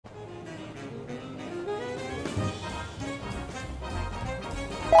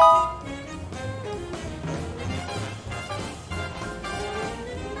Give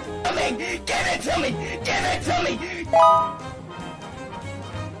it to me! Give it to me!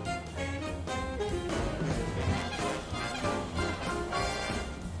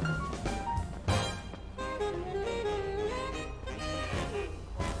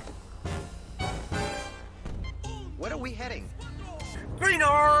 Where are we heading? Green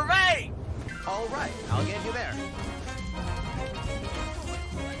or red? All right, I'll get you there.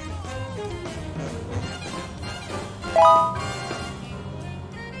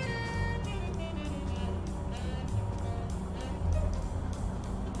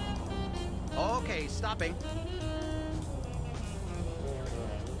 Okay, stopping.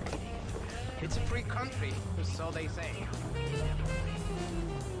 It's a free country, so they say.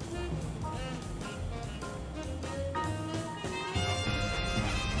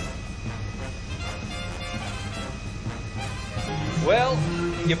 Well,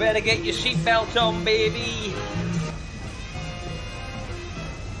 you better get your seatbelt on, baby.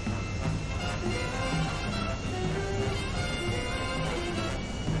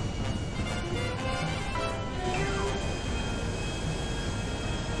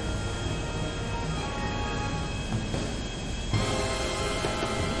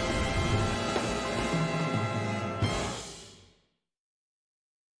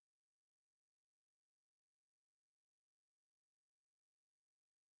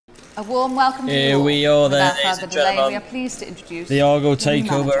 A warm welcome to Here you all. we are then, Without ladies further and delay, gentlemen. we are pleased to introduce The Argyle the new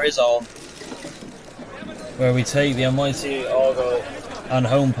takeover manager. is on, where we take the almighty Argyle and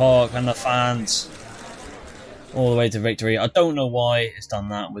home park and the fans all the way to victory. I don't know why it's done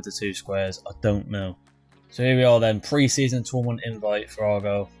that with the two squares. I don't know. So here we are then, pre-season tournament invite for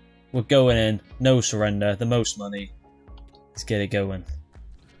Argyle. We're going in, no surrender, the most money. Let's get it going.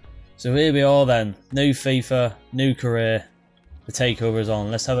 So here we are then, new FIFA, new career. The takeover is on.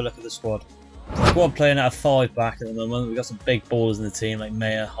 Let's have a look at the squad. The squad playing at a 5 back at the moment. We've got some big ballers in the team like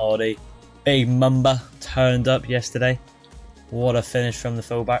Mayer, Hardy. Big Mumba turned up yesterday. What a finish from the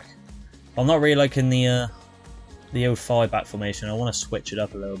fullback. I'm not really liking the old 5 back formation. I want to switch it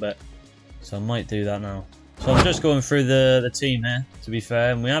up a little bit. So I might do that now. So I'm just going through the team here, to be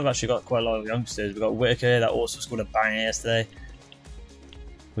fair. And we have actually got quite a lot of youngsters. We've got Whitaker that also scored a banger yesterday.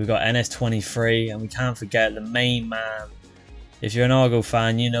 We've got NS23 and we can't forget the main man. If you're an Argyle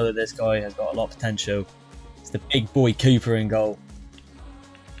fan, you know that this guy has got a lot of potential. It's the big boy Cooper in goal.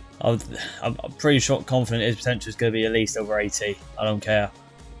 I'm pretty sure confident his potential is going to be at least over 80. I don't care.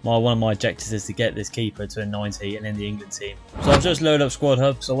 One of my objectives is to get this keeper to a 90 and in the England team. So I've just loaded up Squad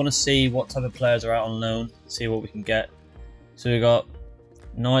Hub, so I want to see what type of players are out on loan, see what we can get. So we've got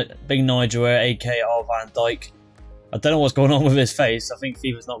Big Nigel here, aka Van Dijk. I don't know what's going on with his face. I think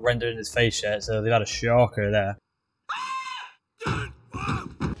FIFA's not rendering his face yet, so they've had a sharker there.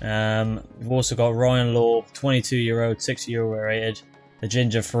 We've also got Ryan Law, 22-year-old, 60-year-old rated, the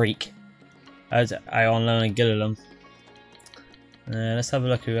Ginger Freak. As I on loan in Gillingham. Let's have a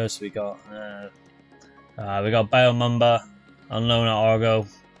look who else we got. We got Bale Mumba on loan at Argyle.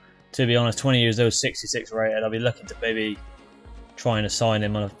 To be honest, 20 years old, 66 rated. I'll be looking to maybe trying to sign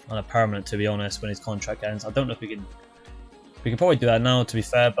him on a permanent. To be honest, when his contract ends, I don't know if we can. We can probably do that now, to be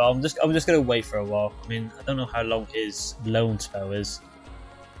fair, but I'm just gonna wait for a while. I mean, I don't know how long his loan spell is.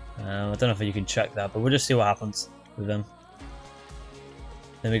 I don't know if you can check that, but we'll just see what happens with them.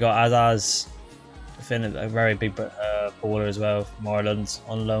 Then we got Azaz, a very big baller as well from Ireland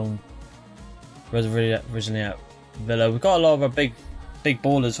on loan. Originally at Villa. We've got a lot of our big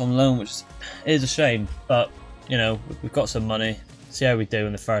ballers on loan, which is a shame, but you know we've got some money. See how we do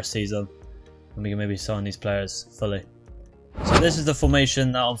in the first season, and we can maybe sign these players fully. So this is the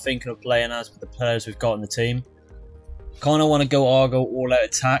formation that I'm thinking of playing as with the players we've got in the team. Kind of want to go Argyle all-out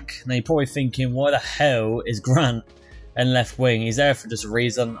attack. Now you're probably thinking, why the hell is Grant in left wing? He's there for just a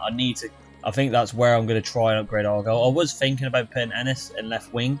reason. I think that's where I'm going to try and upgrade Argyle. I was thinking about putting Ennis in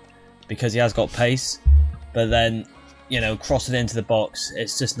left wing because he has got pace, but then, you know, crossing into the box,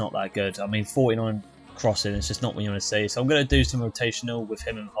 it's just not that good. I mean, 49 crossing, it's just not what you want to see. So I'm going to do some rotational with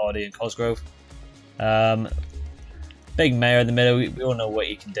him and Hardy and Cosgrove. Big Mayer in the middle, we all know what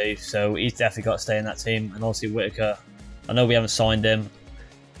he can do, so he's definitely got to stay in that team. And obviously Whitaker, I know we haven't signed him.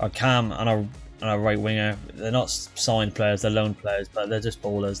 Our Cam and our right winger, they're not signed players, they're loan players, but they're just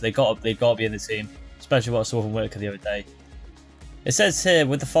ballers. They got to be in the team, especially what I saw from Whitaker the other day. It says here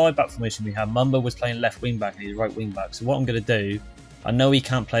with the 5-back formation we have, Mumba was playing left wing back and he's right wing back. So what I'm going to do, I know he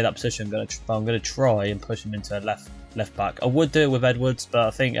can't play that position, but I'm going to try and push him into a left back. I would do it with Edwards, but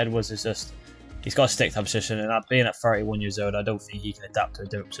I think Edwards is just. He's got to stick to that position, and being at 31 years old, I don't think he can adapt to a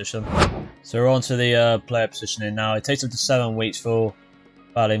different position. So we're on to the player positioning now. It takes up to 7 weeks for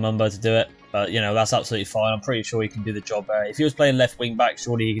Bale Mumba to do it. But, you know, that's absolutely fine. I'm pretty sure he can do the job there. If he was playing left wing back,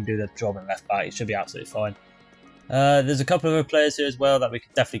 surely he can do the job in left back. It should be absolutely fine. There's a couple of other players here as well that we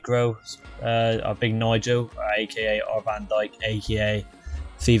could definitely grow. Our big Nigel, aka our Van Dijk, aka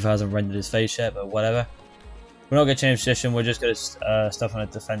Fifa hasn't rendered his face yet, but whatever. We're not going to change position. We're just going to stuff on a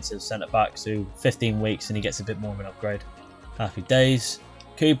defensive centre back. So 15 weeks and he gets a bit more of an upgrade. Happy days.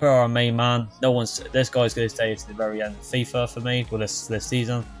 Cooper, our main man. This guy's going to stay to the very end of FIFA for me. Well, this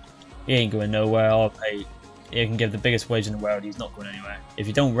season. He ain't going nowhere. I'll pay. He can give the biggest wage in the world. He's not going anywhere. If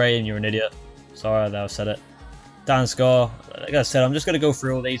you don't rate him, you're an idiot. Sorry that I said it. Dan Scar. Like I said, I'm just going to go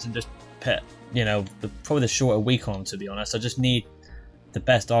through all these and just put, you know, probably the shorter week on, to be honest. I just need the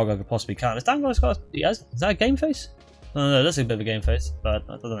best Argyle I could possibly can. Is Dan Scar? Is that a game face? No, that's a bit of a game face, but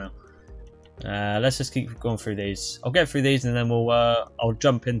I don't know. Let's just keep going through these. I'll get through these and then I'll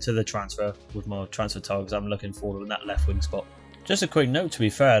jump into the transfer with my transfer targets I'm looking for in that left wing spot. Just a quick note, to be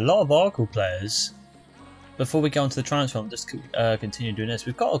fair, a lot of Argyle players, before we get onto the transfer, I'm just continue doing this.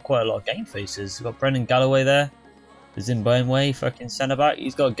 We've got quite a lot of game faces. We've got Brendan Galloway there. The Zimbabwe fucking centre back.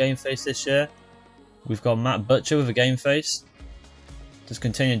 He's got a game face this year. We've got Matt Butcher with a game face. Just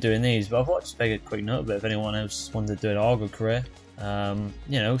continue doing these, but I thought I'd just make a quick note of it if anyone else wanted to do an Argyle career.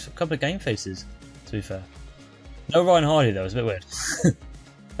 You know, a couple of game faces, to be fair. No Ryan Hardy though, it's a bit weird.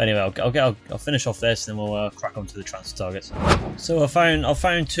 Anyway, I'll finish off this and then we'll crack on to the transfer targets. So I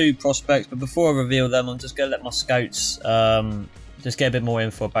found 2 prospects, but before I reveal them, I'm just gonna let my scouts just get a bit more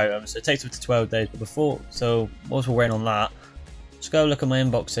info about them. So it takes up to 12 days, but whilst we're waiting on that, just go look at my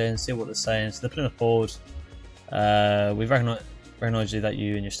inbox here and see what they're saying. So the Plymouth board, we recognise that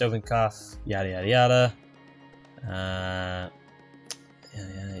you and your Stovin calf, yada yada yada.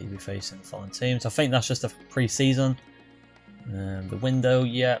 Yeah, you'll be facing the following teams. I think that's just a pre-season. The window,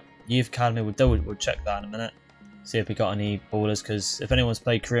 yeah, Youth Academy, we'll check that in a minute. See if we got any ballers, because if anyone's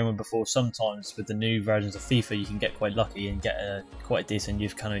played Korean Mode before, sometimes with the new versions of FIFA you can get quite lucky and get quite a decent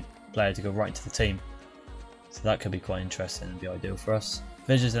Youth Academy player to go right into the team. So that could be quite interesting and be ideal for us.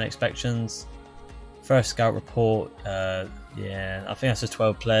 Visions and expectations. First scout report, yeah, I think that's just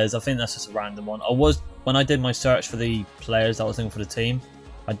 12 players. I think that's just a random one. When I did my search for the players that I was looking for the team,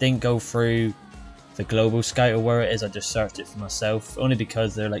 I didn't go through the global scout or where it is. I just searched it for myself, only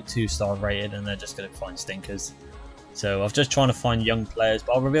because they're like 2-star rated and they're just going to find stinkers. So I'm just trying to find young players,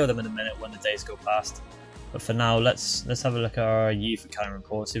 but I'll reveal them in a minute when the days go past. But for now, let's have a look at our Youth Academy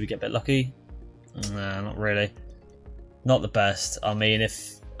report, see if we get a bit lucky. Nah, not really. Not the best. I mean,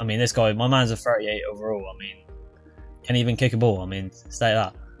 this guy, my man's a 38 overall. I mean, can't even kick a ball. I mean, stay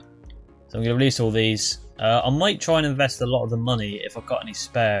like that. So I'm going to release all these. I might try and invest a lot of the money, if I've got any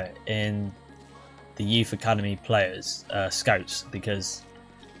spare, in the Youth Academy players, scouts, because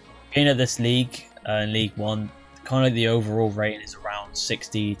being at this league, in League 1, kind of the overall rating is around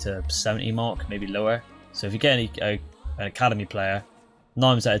 60 to 70 mark, maybe lower. So if you get an academy player,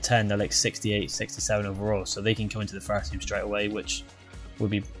 9 out of 10 they're like 68, 67 overall, so they can come into the first team straight away, which would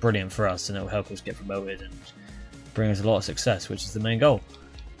be brilliant for us, and it will help us get promoted and bring us a lot of success, which is the main goal.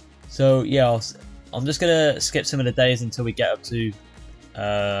 So yeah, I'm just gonna skip some of the days until we get up to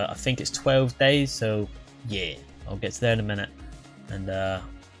I think it's 12 days, so yeah, I'll get to there in a minute and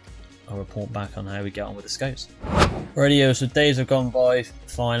I'll report back on how we get on with the scouts. Radio, so days have gone by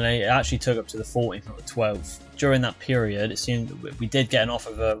finally. It actually took up to the 14th, not the 12th. During that period, it seemed we did get an offer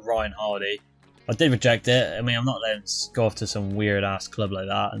of Ryan Hardy. I did reject it. I mean, I'm not letting him go off to some weird ass club like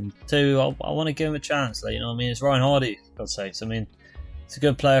that. And 2, I want to give him a chance. Like, you know what I mean? It's Ryan Hardy, for God's sakes. I mean, it's a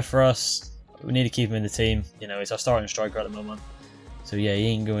good player for us. We need to keep him in the team. You know, he's our starting striker at the moment. So yeah, he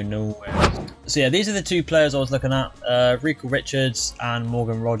ain't going nowhere. So yeah, these are the 2 players I was looking at. Rico Richards and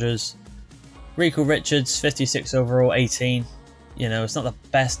Morgan Rogers. Rico Richards, 56 overall, 18. You know, it's not the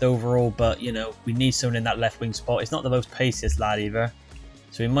best overall, but, you know, we need someone in that left wing spot. He's not the most paciest lad either.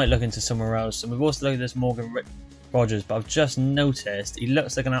 So we might look into somewhere else. And we've also looked at this Morgan Rogers, but I've just noticed he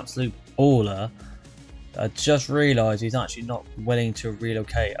looks like an absolute baller. I just realised he's actually not willing to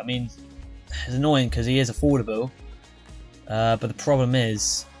relocate. I mean, it's annoying because he is affordable. But the problem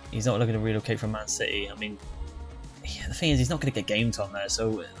is, he's not looking to relocate from Man City. I mean, yeah, the thing is, he's not going to get game time there.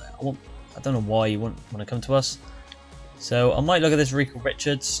 So I don't know why he wouldn't want to come to us. So I might look at this Rico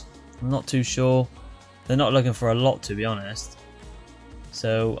Richards. I'm not too sure. They're not looking for a lot, to be honest.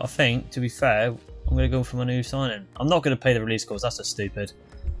 So I think, to be fair, I'm going to go for my new signing. I'm not going to pay the release cost. That's just stupid.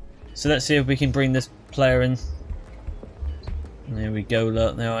 So let's see if we can bring this player in. There we go.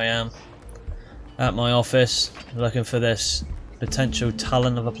 Look, there I am at my office, looking for this potential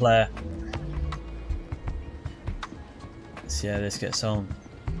talent of a player. Let's see how this gets on.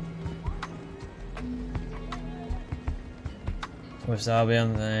 West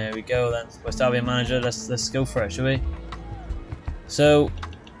Albion, there we go then. West Albion manager, let's go for it, shall we? So,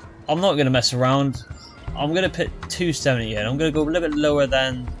 I'm not going to mess around. I'm going to put 270 in. I'm going to go a little bit lower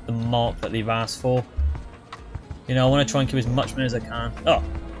than the mark that they've asked for. You know, I want to try and keep as much money as I can. Oh,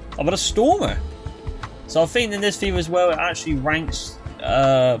 I've got a Stormer. So I think in this FIFA as well, it actually ranks,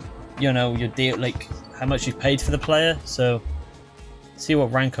 you know, your deal, like how much you've paid for the player. So, see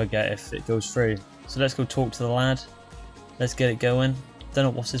what rank I get if it goes through. So let's go talk to the lad. Let's get it going. Don't know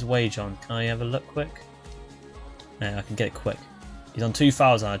what's his wage on. Can I have a look quick? Yeah, I can get it quick. He's on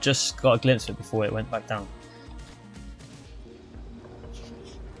 2,000. I just got a glimpse of it before it went back down.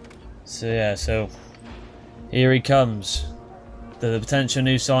 So yeah, so here he comes. The potential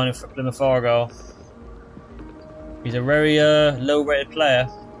new signing for Plymouth Argyle. He's a very low-rated player,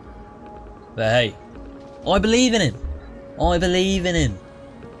 but hey, I believe in him. I believe in him.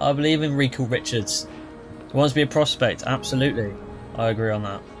 I believe in Rico Richards. He wants to be a prospect, absolutely. I agree on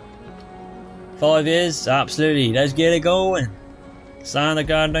that. 5 years, absolutely. Let's get it going. Sign the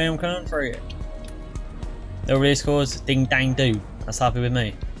goddamn country. No release scores, ding dang do. That's happy with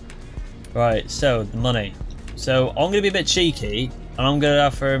me. Right, so the money. So I'm going to be a bit cheeky, and I'm going to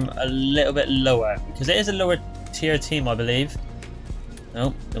offer him a little bit lower because it is a lower tier team, I believe.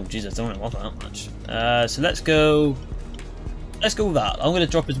 Oh Jesus, I don't want that much. So let's go with that. I'm going to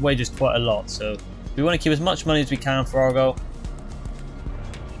drop his wages quite a lot, so we want to keep as much money as we can for Argyle.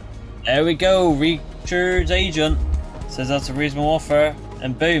 There we go, Richard's agent says that's a reasonable offer,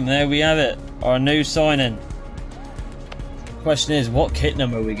 and boom, there we have it, our new signing. Question is, what kit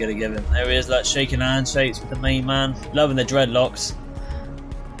number are we going to give him? There he is, like shaking handshakes with the main man, loving the dreadlocks.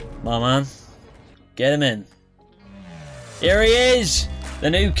 My man, get him in. Here he is, the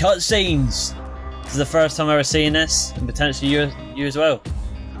new cutscenes. This is the first time I've ever seen this, and potentially you as well.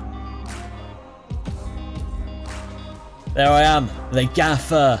 There I am, the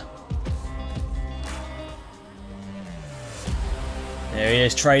gaffer. There he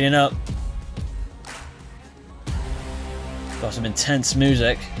is, training up. Got some intense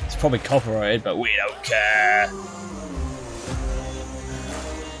music. It's probably copyrighted, but we don't care.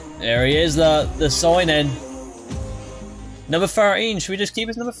 There he is, the sign-in. Number 13, should we just keep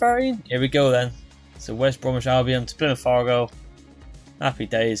his number 13? Here we go then. So West Bromwich Albion to Plymouth Argyle. Happy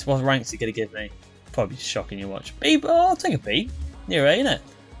days. What rank's he going to give me? Probably shocking you watch. B, oh, I'll take a B. Near A, innit?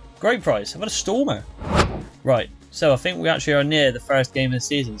 Great price. I've got a Stormer. Right, so I think we actually are near the first game of the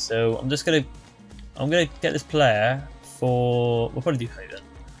season. So I'm gonna get this player for. We'll probably do Hogan.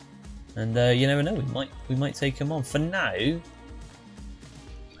 And you never know, we might take him on. For now,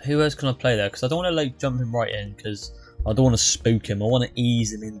 who else can I play there? Because I don't want to like jump him right in because I don't want to spook him. I want to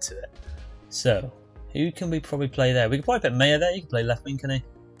ease him into it. So who can we probably play there? We can probably put Mayer there. You can play left wing, can he?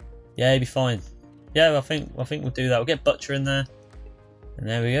 Yeah, he'd be fine. Yeah, I think we'll do that. We'll get Butcher in there, and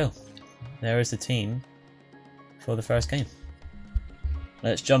there we go. There is the team for the first game.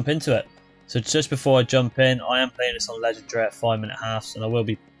 Let's jump into it. So just before I jump in, I am playing this on Legendary at 5-minute halves, and I will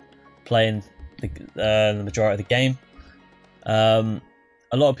be playing the majority of the game.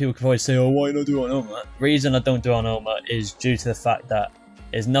 A lot of people could probably say, "Oh, why not do it on Ultimate?" The reason I don't do it on Ultimate is due to the fact that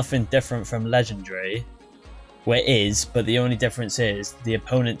it's nothing different from Legendary. Well, it is, but the only difference is the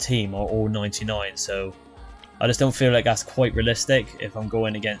opponent team are all 99, so I just don't feel like that's quite realistic if I'm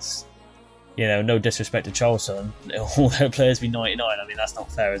going against, you know, no disrespect to Charleston, all their players be 99. I mean, that's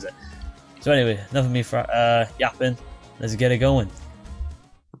not fair, is it? So anyway, enough of me for yapping. Let's get it going.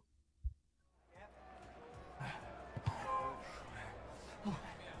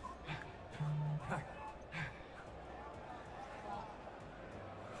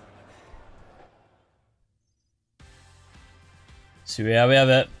 So yeah, we have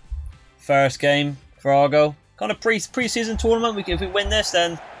it. First game for Argyle. Kind of pre-season tournament. If we win this,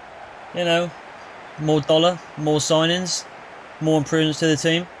 then, you know, more dollar, more signings, more improvements to the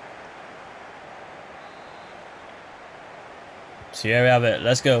team. So here we have it.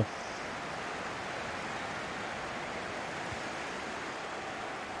 Let's go.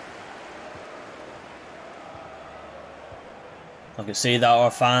 I can see that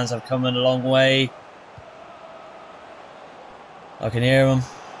our fans have come in a long way. I can hear them.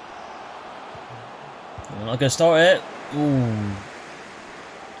 I'm not going to start it. Ooh.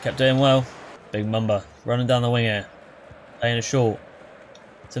 Kept doing well. Big Mumba. Running down the wing here. Playing a short.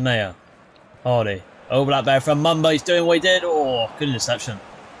 To Mayer. Hardy. Oh, Black Bear from Mumba. He's doing what he did. Oh, good interception.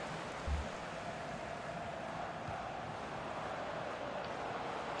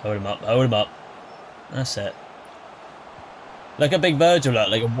 Hold him up. Hold him up. That's it. Look at Big Virgil look.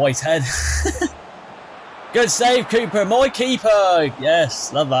 Like a white head. Good save, Cooper. My keeper.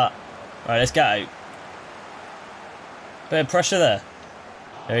 Yes, love that. Right, let's get out. Bit of pressure there.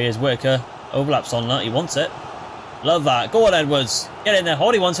 There he is, Whitaker. Overlaps on that. He wants it. Love that. Go on, Edwards. Get in there.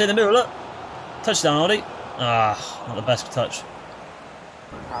 Hardy wants it in the middle. Look. Touchdown, Hardy. Ah, not the best touch.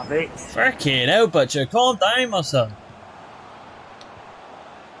 Freaking hell, Butcher. Calm down, my son.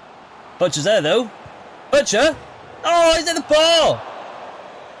 Butcher's there, though. Butcher. Oh, he's in the ball.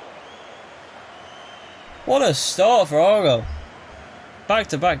 What a start for Argyle.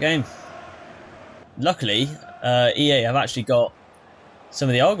 Back-to-back game. Luckily, EA have actually got some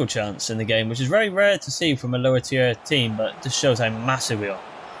of the Argyle chants in the game, which is very rare to see from a lower tier team, but just shows how massive we are.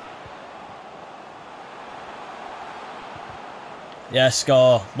 Yeah,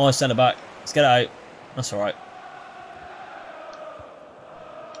 Scar, my centre back. Let's get it out. That's alright.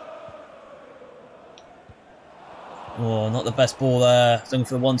 Oh, not the best ball there. Looking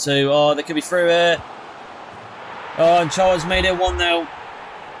for the 1-2. Oh, they could be through here. Oh, and Charles made it 1-0.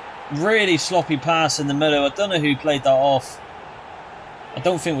 Really sloppy pass in the middle. I don't know who played that off. I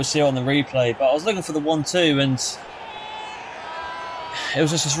don't think we'll see it on the replay, but I was looking for the 1-2 and it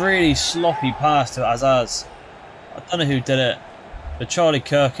was just this really sloppy pass to Azaz. I don't know who did it, but Charlie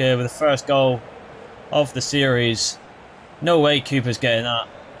Kirk here with the first goal of the series. No way Cooper's getting that.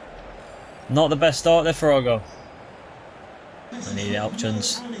 Not the best start there for Argyle. I need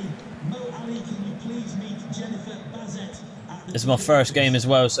options. This is my first game as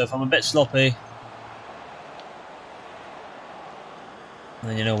well, so if I'm a bit sloppy,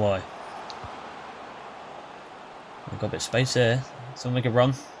 then you know why. I've got a bit of space here. Someone make a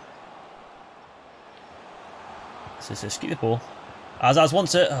run. Just keep the ball. Azaz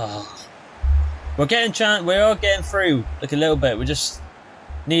wants it. Oh. We are getting through like a little bit. We just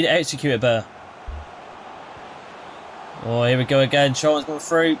need to execute it better. Oh, here we go again. Charlton's going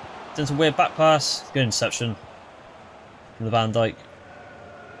through. Done some weird back pass. Good interception from the Van Dijk.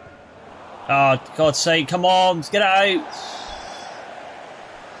 Oh, God's sake, come on, let's get it out.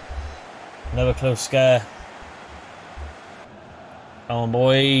 Another close scare. Come on,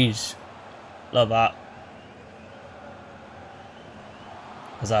 boys. Love that.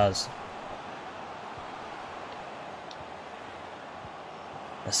 Azaz.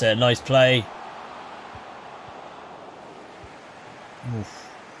 That's it, nice play. Oof.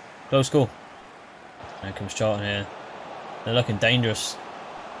 Close call. There comes Charlton here. They're looking dangerous.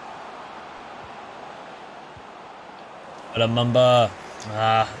 But a Mumba.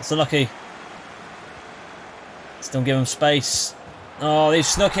 Ah, it's unlucky. Just don't give them space. Oh, they've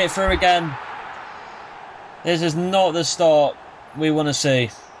snuck it through again. This is not the start we want to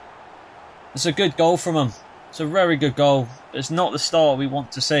see. It's a good goal from them. It's a very good goal. It's not the start we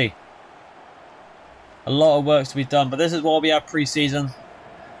want to see. A lot of work to be done, but this is why we have pre-season,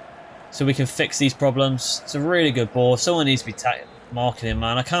 so we can fix these problems. It's a really good ball. Someone needs to be marking him,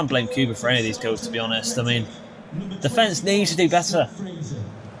 man. I can't blame Cuba for any of these goals, to be honest. I mean, defence needs to do better.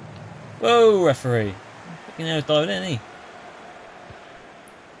 Whoa, referee. You know, diving in, isn't he?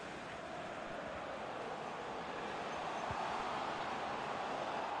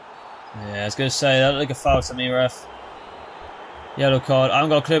 Yeah, I was going to say, that looked like a foul to me, ref. Yellow card. I haven't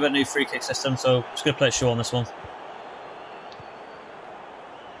got a clue about the new free kick system, so I'm just going to play it short on this one.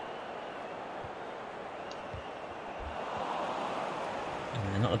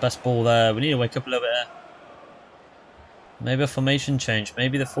 Yeah, not the best ball there. We need to wake up a little bit there. Maybe a formation change.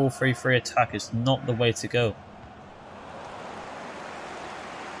 Maybe the 4-3-3 attack is not the way to go.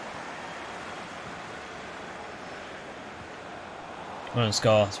 Come on,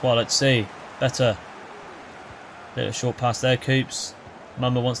 Scar. That's what I like to see. Better. Little short pass there, Coops.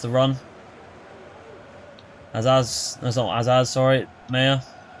 Mumba wants to run. Azaz. That's not Azaz, sorry. Mayer.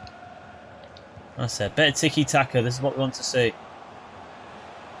 That's it. Better tiki-taka. This is what we want to see.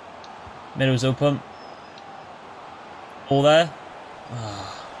 Middle's open. All there.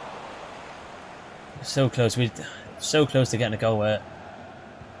 Oh. So close. We're so close to getting a goal here.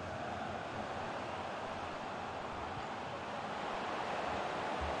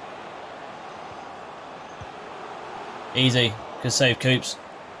 Easy. Good save, Coops.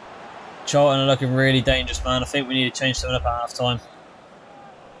 Charlton are looking really dangerous, man. I think we need to change something up at half time.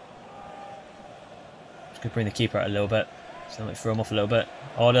 Just gonna bring the keeper out a little bit. So let me throw him off a little bit.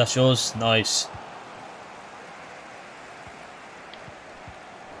 Oh, that's yours. Nice.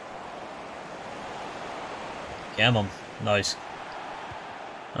 Come on. Nice.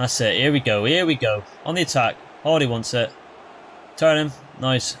 That's it. Here we go. Here we go. On the attack. Hardy wants it. Turn him.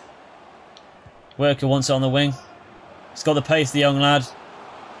 Nice. Worker wants it on the wing. He's got the pace, the young lad.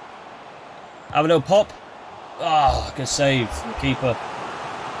 Have a little pop. Oh, good save from the keeper.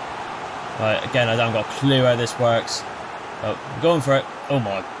 Right, again, I haven't got a clue how this works. Oh, I'm going for it. Oh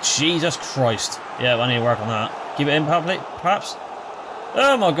my Jesus Christ. Yeah, I need to work on that. Keep it in, perhaps.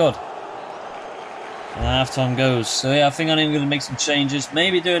 Oh my god. And half time goes. So yeah, I think I'm going to make some changes.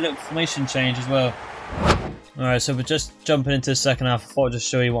 Maybe do a little formation change as well. Alright, so we're just jumping into the second half. I thought I'd just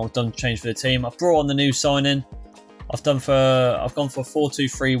show you what I've done to change for the team. I've brought on the new signing. I've gone for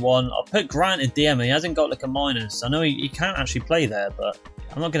 4-2-3-1. I put Grant in DM and he hasn't got like a minus. I know he can't actually play there, but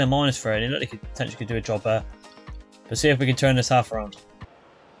I'm not getting a minus for it. He looked like he potentially could do a job there. Let's see if we can turn this half around.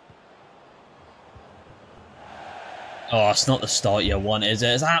 Oh, it's not the start you want, is it?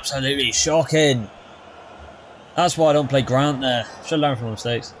 It's absolutely shocking. That's why I don't play Grant there. Should learn from my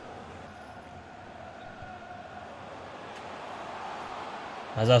mistakes.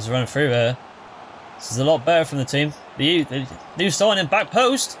 As I was running through there. This is a lot better from the team. The new signing back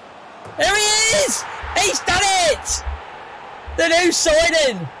post. There he is! He's done it! The new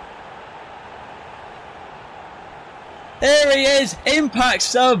signing! There he is! Impact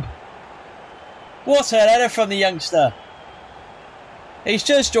sub! What a header from the youngster. He's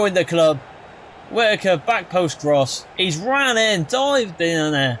just joined the club. Whitaker, back post cross. He's ran in, dived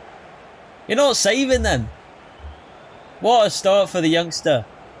in there. You're not saving them. What a start for the youngster.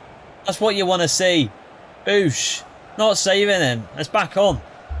 That's what you want to see. Boosh. Not saving him. Let's back on.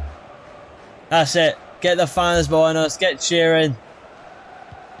 That's it. Get the fans behind us. Get cheering.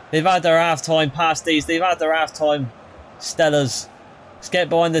 They've had their half-time pasties. They've had their half-time stellars. Let's get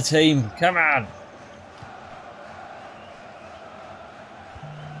behind the team. Come on.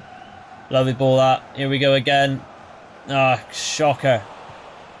 Lovely ball that. Here we go again. Ah, shocker.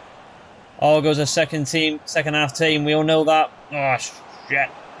 Argyle's a second half team. We all know that. Oh, shit.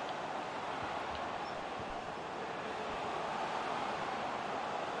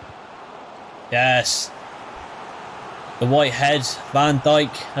 Yes. The white head, Van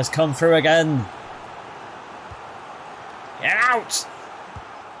Dijk, has come through again. Get out!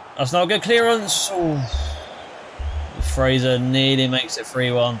 That's not a good clearance. Ooh. Fraser nearly makes it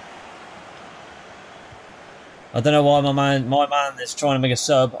 3-1. I don't know why my man is trying to make a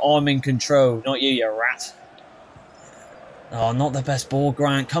sub. I'm in control, not you rat. Oh, not the best ball,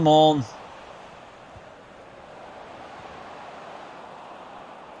 Grant. Come on.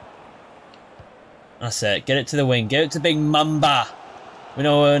 That's it. Get it to the wing. Get it to Big Mamba. We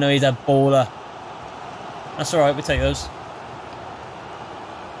know he's a baller. That's alright. We take those.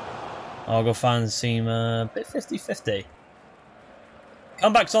 Argyle fans seem a bit 50-50.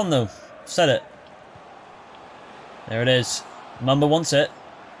 Comeback's on though. Said it. There it is. Mamba wants it.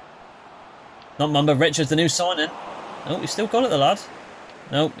 Not Mamba. Richards, the new signing. Oh, he's still got it, the lad.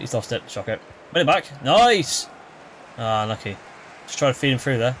 Nope, he's lost it. Shocker. Win it back. Nice. Ah, lucky. Just try to feed him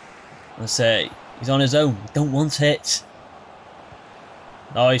through there. Let's say he's on his own. Don't want it.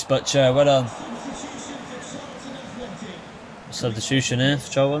 Nice, Butcher. Well done. Substitution here for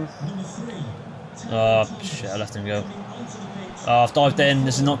Charlton. Oh, shit. I left him go. Oh, I've dived in.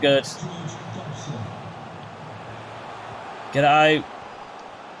 This is not good. Get it out.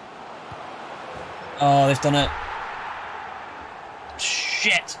 Oh, they've done it.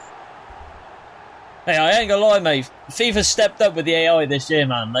 Shit. Hey, I ain't gonna lie, mate. FIFA stepped up with the AI this year,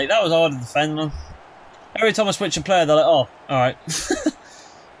 man. Like, that was hard to defend, man. Every time I switch a player, they're like, oh, alright.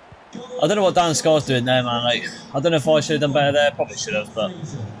 I don't know what Dan Scar's doing there, man. Like, I don't know if I should have done better there. Probably should have, but...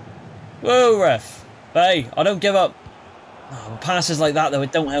 Whoa, ref. But hey, I don't give up. Oh, passes like that, though,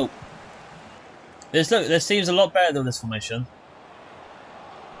 it don't help. This team's a lot better than this formation.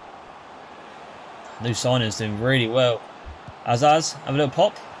 New signing's doing really well. Azaz, have a little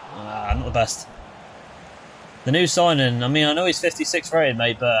pop. Not the best. The new signing, I mean, I know he's 56 rated,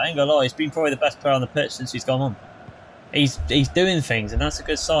 mate, but I ain't gonna lie, he's been probably the best player on the pitch since he's gone on. He's doing things, and that's a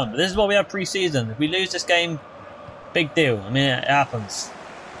good sign. But this is what we have pre-season. If we lose this game, big deal. I mean, it happens.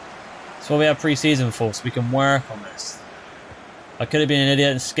 That's what we have pre-season for, so we can work on this. I could have been an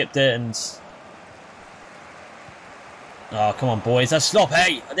idiot and skipped it, and... Oh, come on, boys. That's slop.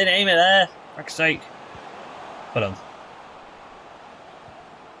 Hey, I didn't aim it there. For fuck's sake. Well done.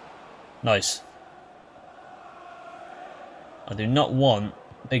 Nice. I do not want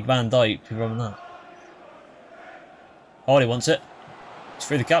Big Van Dijk to be running that. Hardy wants it. It's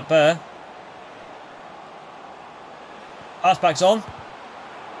through the cap there. Halfback's on.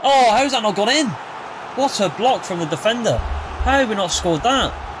 Oh, how's that not gone in? What a block from the defender. How have we not scored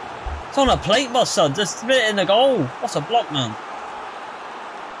that? It's on a plate, my son. Just spit it in the goal. What a block, man.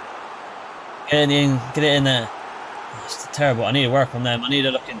 Get it in, get it in there. Oh, it's terrible. I need to work on them. I need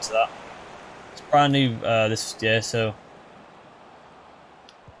to look into that. It's brand new this year, so...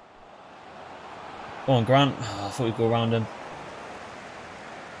 Go on, Grant. Oh, I thought we'd go around him.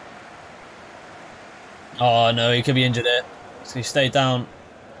 Oh, no, he could be injured here. So he stayed down.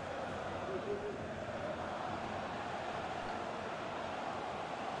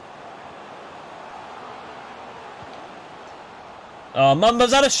 Oh,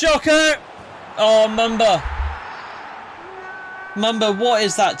 Mumba's had a shocker! Oh, Mumba. Mumba, what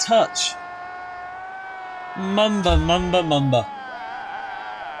is that touch? Mumba.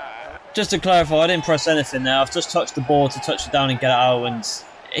 Just to clarify, I didn't press anything there. I've just touched the ball to touch it down and get it out, and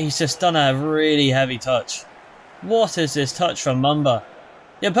he's just done a really heavy touch. What is this touch from Mumba?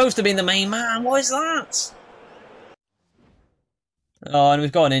 You're supposed to be the main man. What is that? Oh, and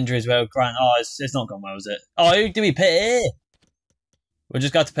we've got an injury as well. Grant. Oh, it's not gone well, is it? Oh, who do we pit here? We'll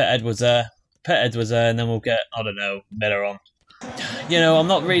just got to pit Edwards there. Pit Edwards there, and then we'll get, I don't know, Miller on. You know, I'm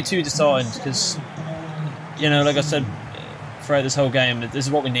not really too disheartened because, you know, like I said throughout this whole game, this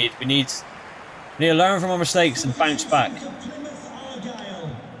is what we need. We need to learn from our mistakes and bounce back.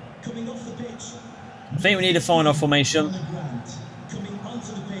 I think we need to find our formation.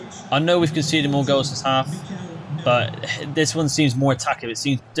 I know we've conceded more goals this half, but this one seems more attacking.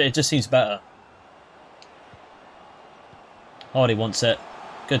 It just seems better. Hardy wants it.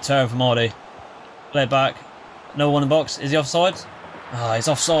 Good turn from Hardy. Play it back. No one in the box. Is he offside? Ah, he's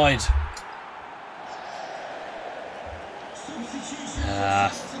offside.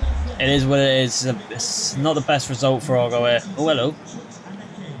 It is what it is. It's not the best result for Argyle here. Oh, hello.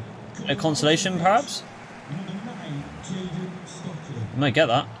 A consolation, perhaps? You might get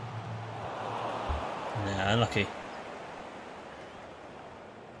that. Nah, unlucky.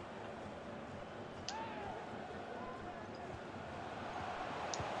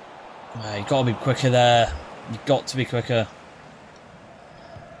 You've got to be quicker there. You've got to be quicker.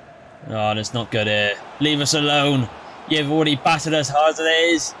 Oh, that's not good here. Leave us alone. You've already battered us hard as it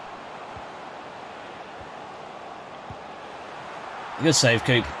is. Good save,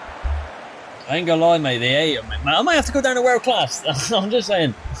 Coop. I ain't gonna lie, mate. The A, I might have to go down to world class. I'm just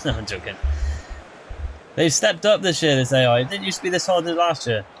saying. No, I'm joking. They've stepped up this year, this AI. It didn't used to be this hard as last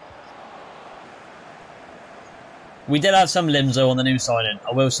year. We did have some limbs though on the new signing.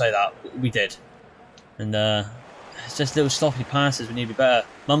 I will say that. We did. And it's just little sloppy passes. We need to be better.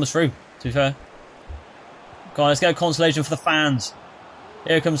 Mumba's through, to be fair. Come on, let's get a consolation for the fans.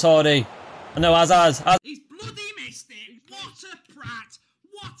 Here comes Hardy. I know Azaz. He's bloody missed it. What a prat.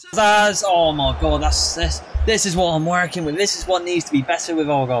 What a... Azaz. Oh my god, this is what I'm working with. This is what needs to be better with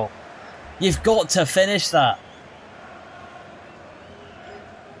Argyle. You've got to finish that.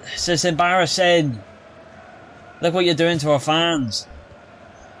 It's just embarrassing. Look what you're doing to our fans.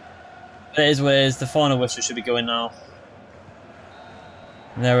 But it is what it is. The final whistle should be going now.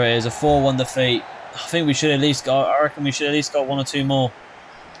 And there it is, a 4-1 defeat. I think we should at least got. I reckon we should at least got one or two more.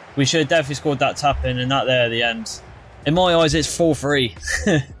 We should have definitely scored that tap in and that there at the end. In my eyes, it's 4-3.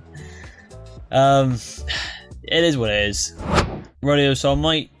 It is what it is. Radio, so I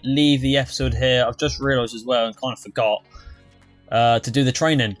might leave the episode here. I've just realised as well and kind of forgot to do the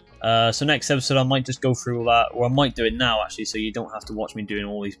training. So next episode I might just go through all that, or I might do it now actually, so you don't have to watch me doing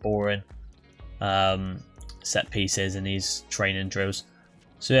all these boring set pieces and these training drills.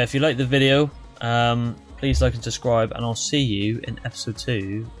 So yeah, if you like the video, please like and subscribe, and I'll see you in episode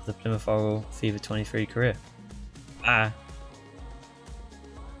 2 of the Plymouth Argyle FIFA 23 career. Bye.